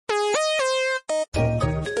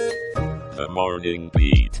Morning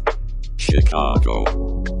Beat, Chicago.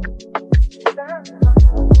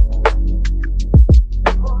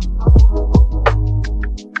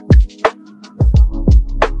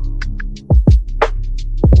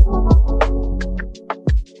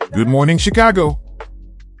 Good morning, Chicago.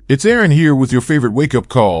 It's Aaron here with your favorite wake-up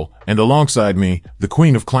call, and alongside me, the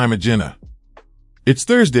queen of climate, Jenna. It's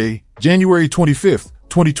Thursday, January 25th,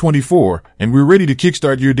 2024, and we're ready to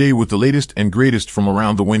kickstart your day with the latest and greatest from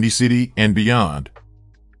around the Windy City and beyond.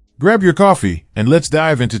 Grab your coffee, and let's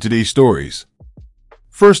dive into today's stories.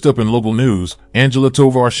 First up in local news, Angela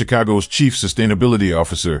Tovar, Chicago's Chief Sustainability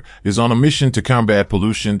Officer, is on a mission to combat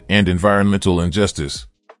pollution and environmental injustice.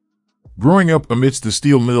 Growing up amidst the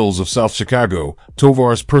steel mills of South Chicago,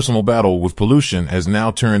 Tovar's personal battle with pollution has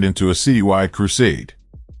now turned into a citywide crusade.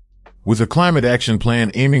 With a climate action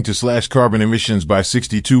plan aiming to slash carbon emissions by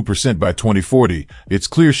 62% by 2040, it's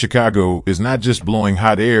clear Chicago is not just blowing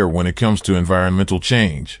hot air when it comes to environmental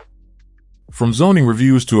change. From zoning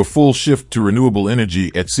reviews to a full shift to renewable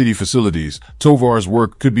energy at city facilities, Tovar's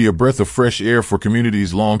work could be a breath of fresh air for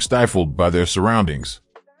communities long stifled by their surroundings.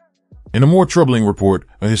 In a more troubling report,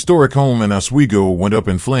 a historic home in Oswego went up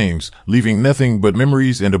in flames, leaving nothing but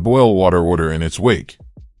memories and a boil water order in its wake.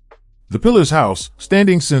 The Pillar's house,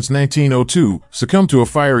 standing since 1902, succumbed to a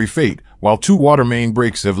fiery fate, while two water main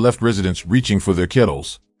breaks have left residents reaching for their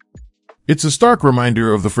kettles. It's a stark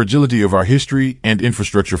reminder of the fragility of our history and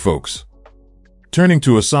infrastructure, folks. Turning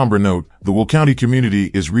to a somber note, the Will County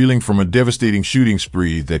community is reeling from a devastating shooting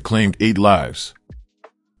spree that claimed 8 lives.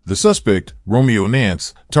 The suspect, Romeo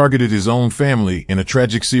Nance, targeted his own family in a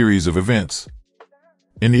tragic series of events.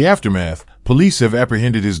 In the aftermath, police have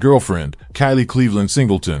apprehended his girlfriend, Kylie Cleveland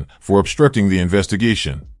Singleton, for obstructing the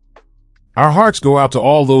investigation. Our hearts go out to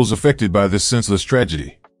all those affected by this senseless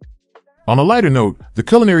tragedy. On a lighter note, the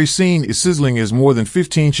culinary scene is sizzling as more than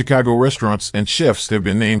 15 Chicago restaurants and chefs have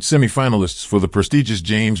been named semifinalists for the prestigious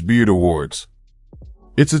James Beard Awards.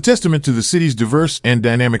 It's a testament to the city's diverse and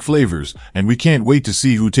dynamic flavors, and we can't wait to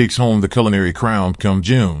see who takes home the culinary crown come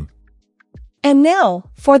June. And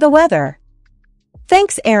now, for the weather.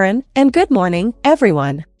 Thanks, Aaron, and good morning,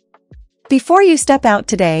 everyone. Before you step out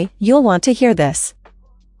today, you'll want to hear this.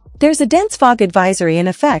 There's a dense fog advisory in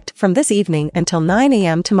effect from this evening until 9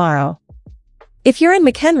 a.m. tomorrow. If you're in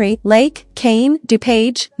McHenry, Lake, Kane,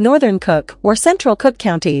 DuPage, Northern Cook, or Central Cook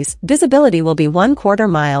counties, visibility will be 1/4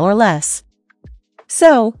 mile or less.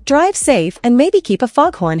 So, drive safe and maybe keep a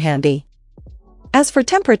foghorn handy. As for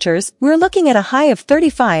temperatures, we're looking at a high of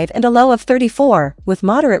 35 and a low of 34, with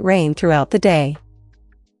moderate rain throughout the day.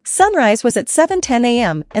 Sunrise was at 7:10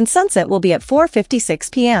 a.m. and sunset will be at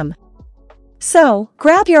 4:56 p.m. So,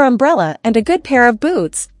 grab your umbrella and a good pair of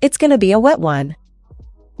boots, it's gonna be a wet one.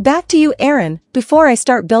 Back to you, Aaron, before I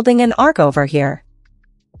start building an ark over here.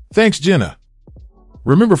 Thanks, Jenna.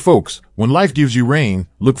 Remember, folks, when life gives you rain,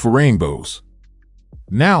 look for rainbows.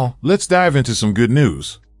 Now, let's dive into some good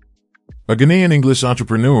news. A Ghanaian English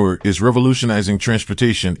entrepreneur is revolutionizing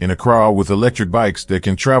transportation in Accra with electric bikes that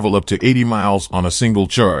can travel up to 80 miles on a single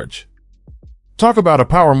charge. Talk about a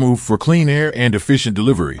power move for clean air and efficient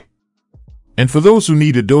delivery. And for those who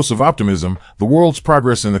need a dose of optimism, the world's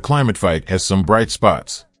progress in the climate fight has some bright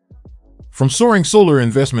spots. From soaring solar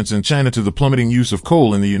investments in China to the plummeting use of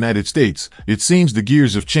coal in the United States, it seems the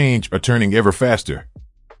gears of change are turning ever faster.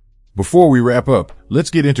 Before we wrap up, let's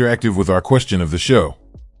get interactive with our question of the show.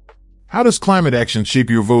 How does climate action shape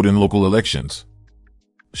your vote in local elections?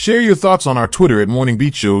 Share your thoughts on our Twitter at Morning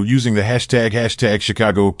Beat Show using the hashtag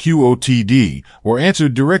 #ChicagoQOTD or answer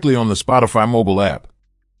directly on the Spotify mobile app.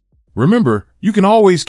 Remember, you can always